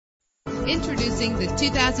Introducing the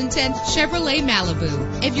 2010 Chevrolet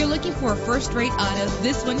Malibu. If you're looking for a first-rate auto,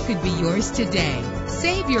 this one could be yours today.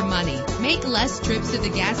 Save your money. Make less trips to the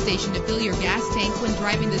gas station to fill your gas tank when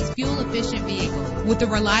driving this fuel-efficient vehicle. With a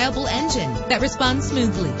reliable engine that responds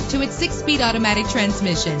smoothly to its 6-speed automatic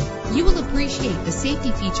transmission, you will appreciate the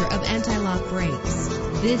safety feature of anti-lock brakes.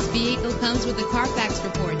 This vehicle comes with a Carfax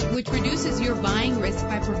report, which reduces your buying risk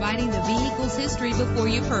by providing the vehicle's history before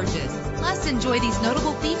you purchase. Plus, enjoy these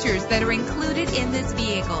notable features that are included in this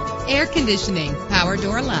vehicle: air conditioning, power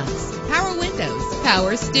door locks, power windows,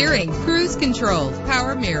 power steering, cruise control,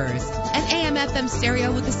 power mirrors, an AM/FM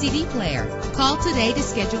stereo with a CD player. Call today to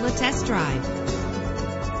schedule a test drive.